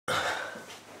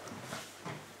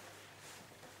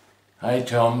Hi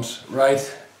Toms,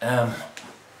 right, I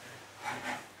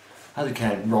had to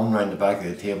kind of run round the back of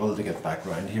the table to get back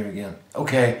round here again.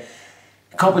 Okay,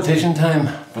 competition time,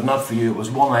 but not for you. It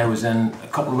was one I was in a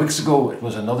couple of weeks ago. It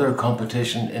was another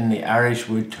competition in the Irish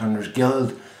Woodturners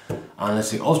Guild, and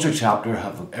it's the Ulster Chapter,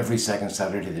 have every second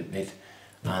Saturday they meet,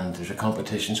 and there's a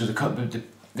competition. So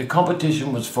the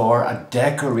competition was for a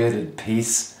decorated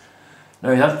piece.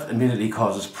 Now that immediately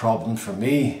causes problems for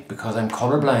me because I'm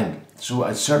colourblind, so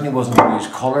I certainly wasn't going to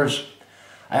use colours.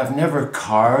 I have never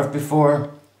carved before,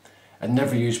 I'd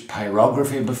never used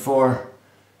pyrography before,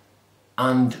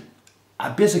 and I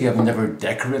basically have never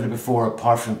decorated before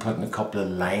apart from putting a couple of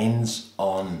lines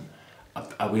on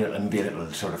maybe a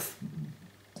little sort of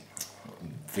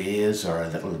vase or a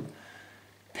little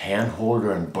pen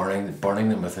holder and burning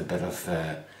them with a bit of,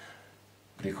 what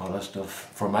do you call that stuff,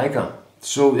 formica.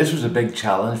 So this was a big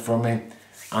challenge for me,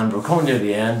 and we're coming near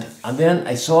the end. And then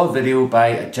I saw a video by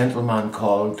a gentleman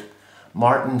called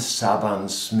Martin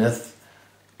Saban-Smith.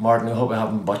 Martin, I hope I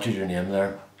haven't butchered your name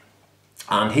there.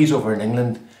 And he's over in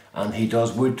England, and he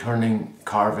does wood turning,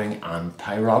 carving and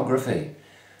pyrography.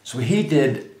 So he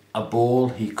did a bowl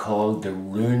he called the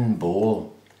Rune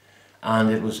Bowl, and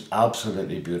it was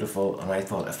absolutely beautiful. And I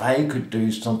thought, if I could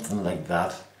do something like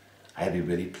that, I'd be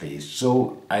really pleased.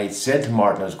 So I said to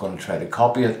Martin I was going to try to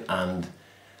copy it, and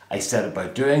I set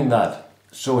about doing that.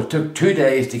 So it took 2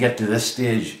 days to get to this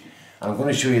stage, and I'm going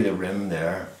to show you the rim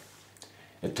there.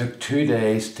 It took 2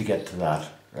 days to get to that,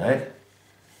 right?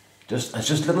 It's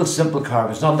just little simple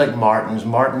carving. It's not like Martin's.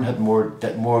 Martin had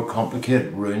more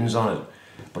complicated runes on it,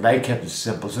 but I kept it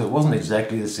simple, so it wasn't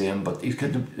exactly the same, but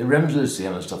the rims are the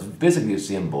same and stuff. It's basically the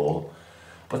same bowl.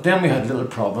 But then we had a little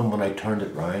problem when I turned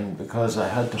it round, because I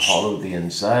had to hollow the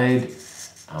inside,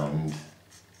 and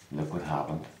look what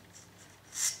happened.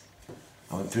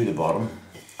 I went through the bottom,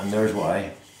 and there's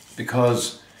why.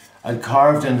 Because I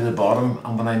carved into the bottom,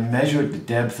 and when I measured the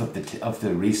depth of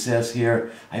the recess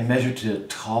here, I measured to the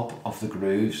top of the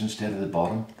grooves instead of the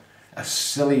bottom. A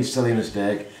silly, silly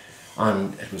mistake,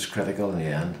 and it was critical in the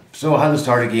end. So I had to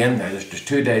start again. Now there's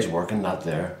 2 days working that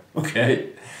there,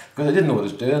 okay? Because I didn't know what I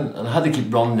was doing, and I had to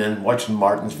keep running in, watching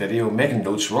Martin's video, making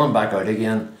notes, running back out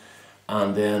again,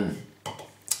 and then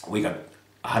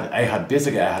I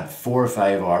had 4 or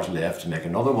 5 hours left to make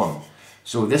another one.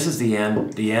 So this is the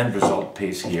end result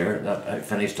piece here that I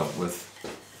finished up with.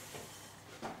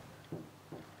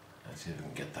 Let's see if we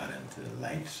can get that into the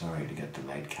light. Sorry to get the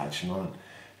light catching on it.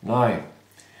 Now,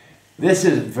 this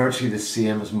is virtually the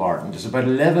same as Martin's. It's about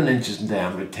 11 inches in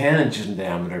diameter, 10 inches in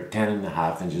diameter,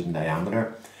 10.5 inches in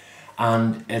diameter.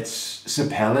 And it's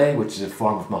sapele, which is a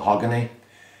form of mahogany.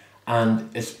 And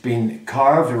it's been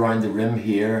carved around the rim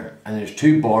here, and there's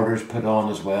 2 borders put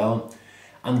on as well.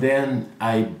 And then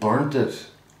I burnt it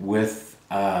with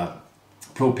a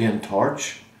propane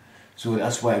torch. So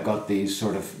that's why I got these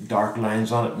sort of dark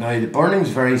lines on it. Now the burning's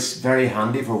very, very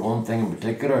handy for one thing in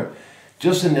particular.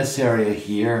 Just in this area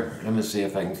here, let me see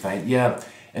if I can find, yeah,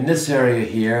 in this area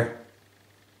here,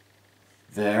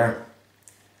 there's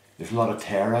a lot of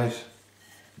tear out.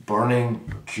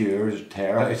 Burning cures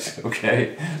tear out,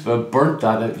 okay? So I burnt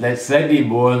that out, slightly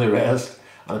more than the rest,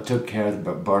 and I took care of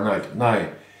the burnout. Now,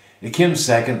 it came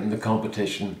second in the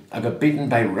competition. I got beaten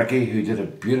by Ricky, who did a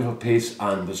beautiful piece,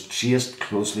 and was chased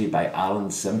closely by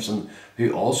Alan Simpson,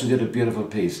 who also did a beautiful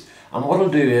piece. And what I'll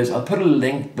do is, I'll put a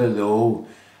link below.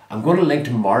 I'm going to link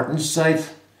to Martin's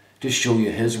site to show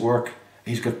you his work.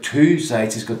 He's got 2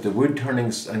 sites. He's got the wood turning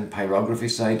and pyrography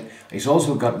site. He's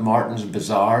also got Martin's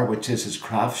Bazaar, which is his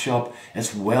craft shop.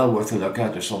 It's well worth a look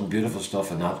at. There's some beautiful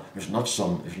stuff in that. There's lots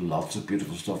of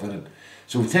beautiful stuff in it.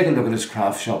 So take a look at his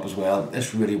craft shop as well.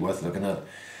 It's really worth looking at.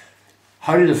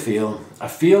 How did I feel? I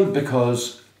failed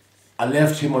because I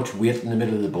left too much weight in the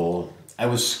middle of the bowl. I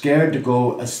was scared to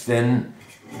go as thin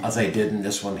as I did in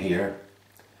this one here.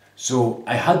 So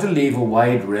I had to leave a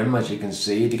wide rim, as you can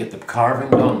see, to get the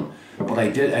carving done. But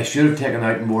I should have taken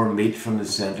out more meat from the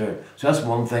centre. So that's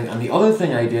one thing. And the other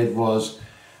thing I did was,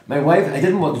 my wife, I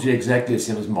didn't want to do exactly the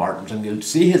same as Martin's, and you'll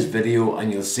see his video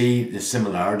and you'll see the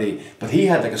similarity. But he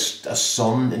had like a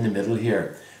sun in the middle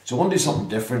here. So I want to do something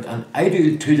different, and I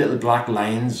do 2 little black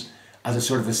lines as a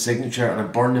sort of a signature, and I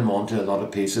burn them onto a lot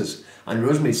of pieces. And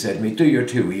Rosemary said to me, do your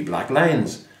 2 wee black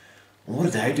lines. And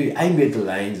what did I do? I made the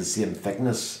lines the same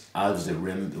thickness as the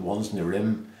rim, the ones in the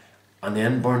rim, and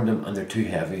then burned them, and they're too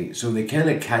heavy. So they kind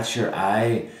of catch your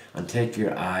eye and take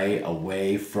your eye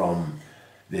away from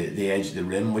the edge of the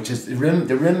rim, which is the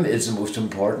rim is the most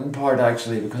important part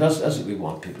actually, because that's what we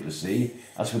want people to see.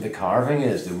 That's what the carving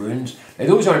is, the runes. Now,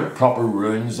 those aren't proper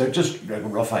runes, they're just like a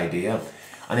rough idea.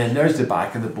 And then there's the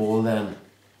back of the bowl then,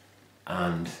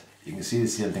 and You can see the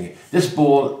same thing. This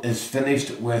bowl is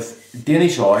finished with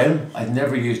Danish oil. I've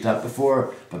never used that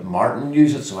before, but Martin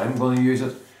used it, so I'm going to use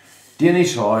it.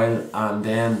 Danish oil and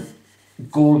then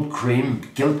gold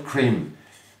cream, gilt cream,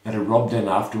 that I rubbed in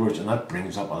afterwards, and that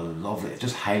brings up a lovely, it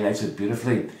just highlights it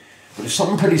beautifully. But there's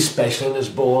something pretty special in this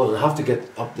bowl, and I have to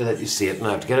get up to let you see it, and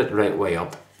I have to get it the right way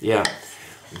up. Yeah,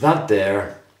 that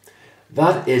there,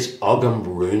 that is Ogham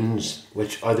runes,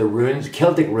 which are the runes,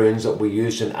 Celtic runes that we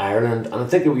used in Ireland, and I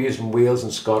think they were used in Wales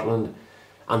and Scotland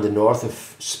and the north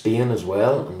of Spain as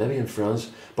well, and maybe in France.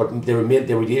 But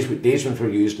these ones were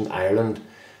used in Ireland,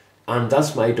 and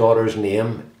that's my daughter's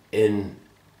name in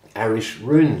Irish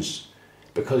runes,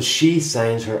 because she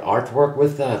signs her artwork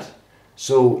with that.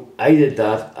 So I did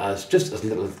that as just as a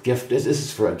little gift. This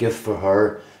is for a gift for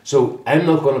her. So I'm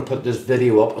not going to put this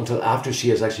video up until after she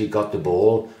has actually got the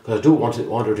bowl, because I don't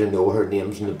want her to know her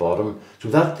name's in the bottom. So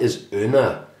that is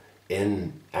Una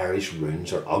in Irish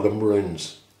runes, or Ogham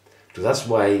runes. So that's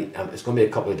why it's going to be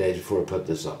a couple of days before I put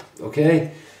this up.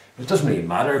 Okay? It doesn't really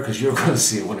matter, because you're going to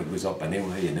see it when it goes up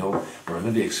anyway, you know. But I'm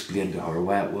going to explain to her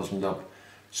why it wasn't up.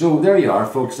 So there you are,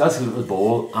 folks. That's a little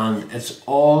bowl, and it's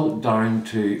all down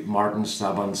to Martin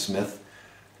Saban-Smith,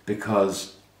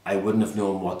 because I wouldn't have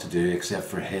known what to do except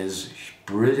for his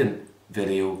brilliant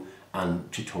video and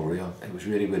tutorial. It was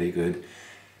really, really good.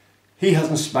 He has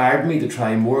inspired me to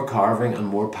try more carving and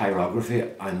more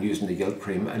pyrography and using the gilt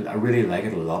cream. And I really like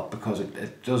it a lot, because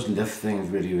it does lift things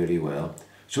really, really well.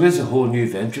 So it's a whole new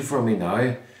venture for me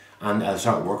now, and I'll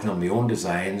start working on my own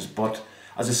designs. But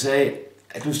as I say,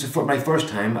 it was for my first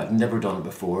time. I'd never done it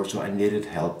before, so I needed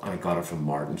help, and I got it from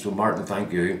Martin. So Martin,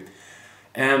 thank you.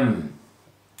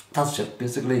 That's it,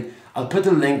 basically. I'll put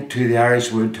the link to the Irish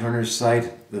Woodturners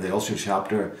site, the Ulster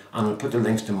Chapter, and I'll put the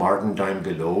links to Martin down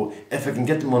below. If I can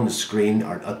get them on the screen,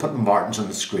 or I'll put Martin's on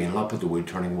the screen, and I'll put the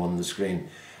Woodturning one on the screen,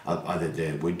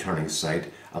 the Woodturning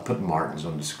site. I'll put Martin's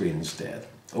on the screen instead.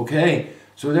 Okay,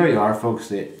 so there you are, folks,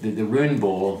 the Rune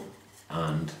Bowl,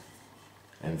 and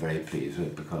I'm very pleased with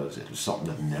it, because it was something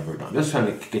I've never done. Just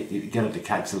trying to get it to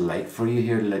catch the light for you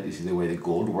here, to let you see the way the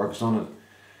gold works on it.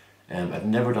 I've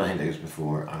never done anything like this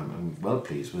before, and I'm well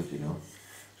pleased with it, you know.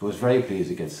 So I was very pleased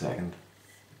to get second.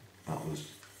 That was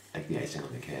like the icing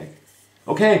on the cake.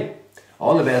 Okay,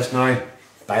 all the best now.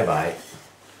 Bye bye.